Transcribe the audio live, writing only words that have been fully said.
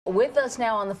With us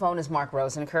now on the phone is Mark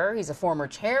Rosenker. He's a former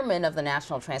chairman of the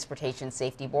National Transportation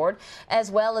Safety Board, as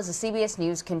well as a CBS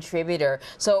News contributor.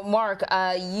 So, Mark,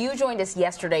 you joined us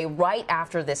yesterday right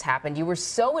after this happened. You were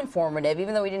so informative,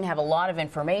 even though we didn't have a lot of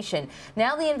information.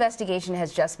 Now the investigation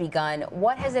has just begun.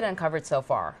 What has it uncovered so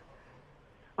far?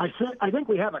 I think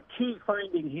we have a key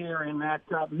finding here in that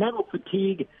metal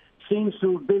fatigue seems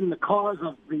to have been the cause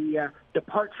of the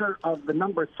departure of the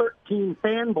number 13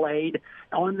 fan blade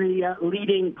on the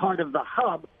leading part of the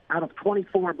hub out of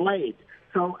 24 blades.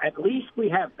 So at least we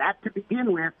have that to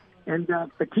begin with. And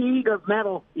fatigue of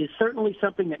metal is certainly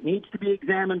something that needs to be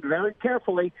examined very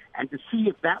carefully and to see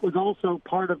if that was also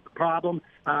part of the problem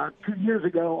 2 years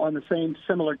ago on the same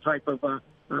similar type of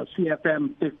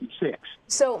CFM 56.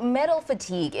 So metal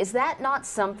fatigue, is that not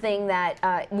something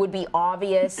that would be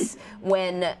obvious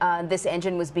when this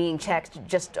engine was being checked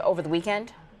just over the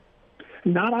weekend?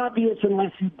 Not obvious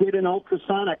unless you did an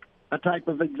ultrasonic type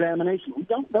of examination. We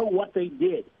don't know what they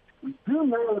did. We do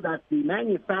know that the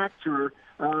manufacturer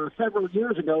several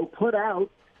years ago put out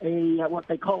what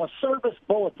they call a service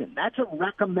bulletin. That's a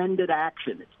recommended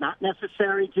action. It's not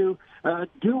necessary to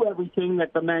do everything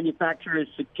that the manufacturer is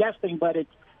suggesting, but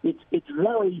it's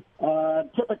very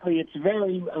typically it's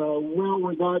very well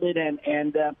regarded,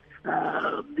 and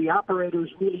the operators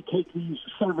really take these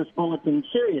service bulletins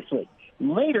seriously.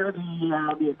 Later,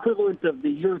 the equivalent of the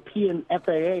European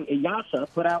FAA, EASA,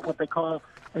 put out what they call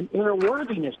an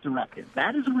airworthiness directive.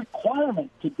 That is a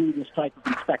requirement to do this type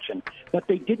of inspection, but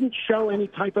they didn't show any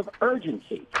type of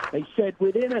urgency. They said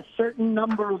within a certain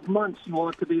number of months you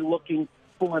ought to be looking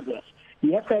for this.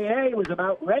 The FAA was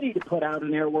about ready to put out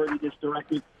an airworthiness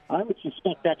directive. I would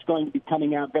suspect that's going to be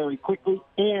coming out very quickly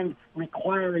and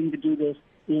requiring to do this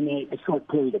in a short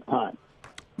period of time.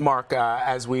 Mark,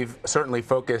 as we've certainly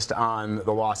focused on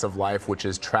the loss of life, which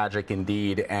is tragic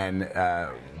indeed, and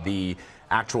the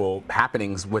actual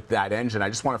happenings with that engine, I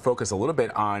just want to focus a little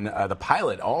bit on the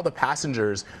pilot. All the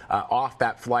passengers off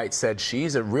that flight said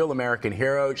she's a real American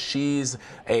hero. She's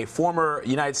a former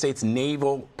United States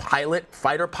naval pilot,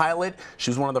 fighter pilot. She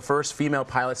was one of the first female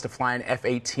pilots to fly an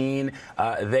F-18.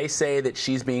 They say that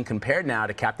she's being compared now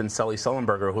to Captain Sully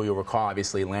Sullenberger, who you'll recall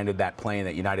obviously landed that plane,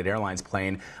 that United Airlines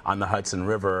plane, on the Hudson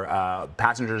River.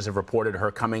 Passengers have reported her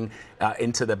coming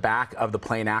into the back of the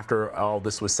plane after all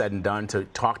this was said and done to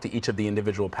talk to each of the individual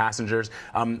passengers.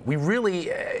 We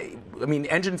really, I mean,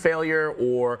 engine failure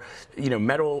or,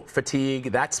 metal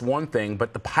fatigue, that's one thing,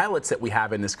 but the pilots that we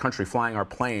have in this country flying our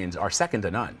planes are second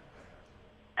to none.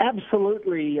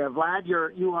 Absolutely, Vlad,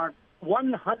 you are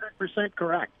 100%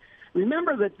 correct.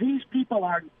 Remember that these people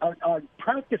are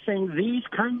practicing these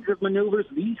kinds of maneuvers,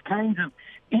 these kinds of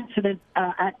incident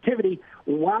activity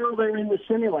while they're in the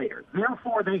simulator.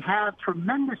 Therefore, they have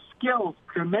tremendous skills,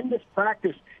 tremendous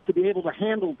practice to be able to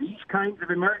handle these kinds of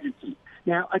emergencies.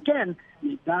 Now, again,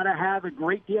 you've got to have a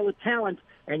great deal of talent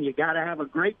and you got to have a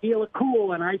great deal of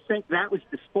cool, and I think that was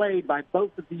displayed by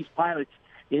both of these pilots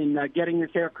in getting this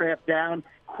aircraft down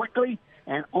quickly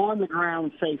and on the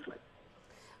ground safely.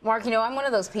 Mark, I'm one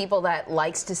of those people that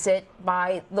likes to sit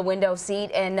by the window seat,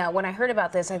 and when I heard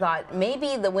about this, I thought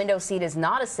maybe the window seat is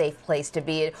not a safe place to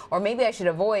be, or maybe I should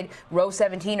avoid row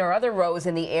 17 or other rows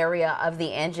in the area of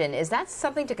the engine. Is that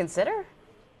something to consider?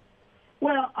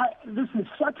 Well, this is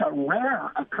such a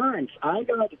rare occurrence. I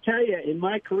got to tell you, in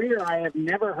my career, I have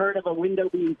never heard of a window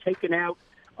being taken out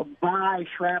by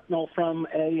shrapnel from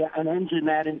an engine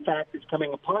that, in fact, is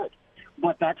coming apart.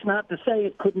 But that's not to say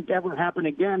it couldn't ever happen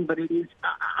again, but it is,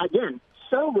 again,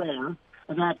 so rare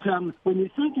that when you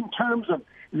think in terms of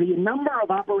the number of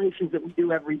operations that we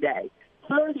do every day,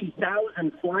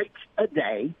 30,000 flights a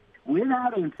day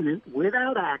without incident,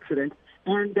 without accident,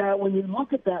 and when you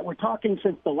look at that, we're talking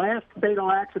since the last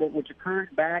fatal accident, which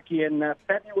occurred back in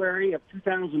February of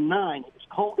 2009. It was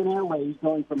Colgan Airways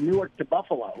going from Newark to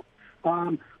Buffalo.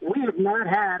 We have not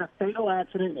had a fatal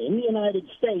accident in the United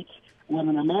States with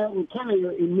an American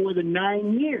carrier in more than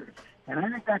 9 years. And I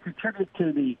think that's a tribute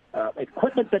to the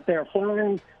equipment that they're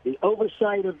flying, the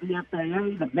oversight of the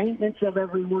FAA, the maintenance of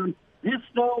everyone. This,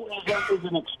 though, is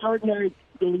an extraordinarily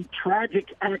tragic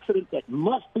accident that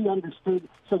must be understood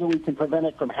so that we can prevent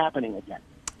it from happening again.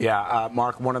 Yeah,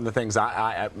 Mark, one of the things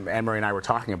Anne-Marie and I were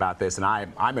talking about this, and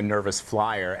I'm a nervous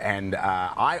flyer, and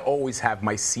I always have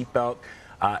my seatbelt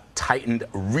tightened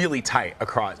really tight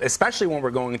across, especially when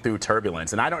we're going through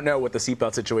turbulence. And I don't know what the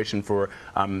seatbelt situation for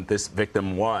this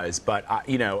victim was, but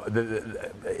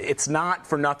it's not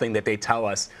for nothing that they tell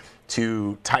us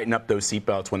to tighten up those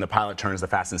seatbelts when the pilot turns the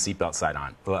fasten seatbelt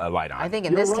light on. I think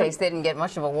in this case they didn't get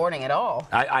much of a warning at all.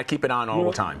 I keep it on all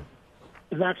the time.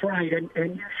 That's right,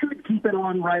 and you should keep it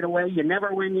on right away. You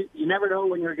never know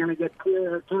when you're going to get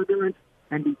clear turbulence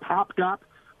and be popped up.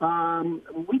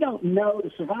 We don't know the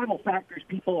survival factors.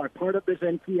 People are part of this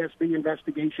NTSB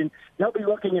investigation. They'll be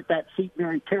looking at that seat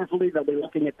very carefully. They'll be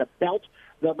looking at the belt.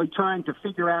 They'll be trying to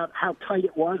figure out how tight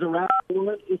it was around the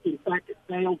bullet, if in fact it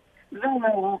failed. They'll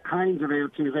know all kinds of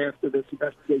answers after this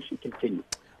investigation continues.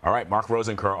 All right, Mark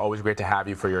Rosenker, always great to have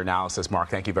you for your analysis. Mark,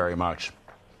 thank you very much.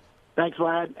 Thanks,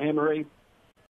 Vlad. Anne-Marie.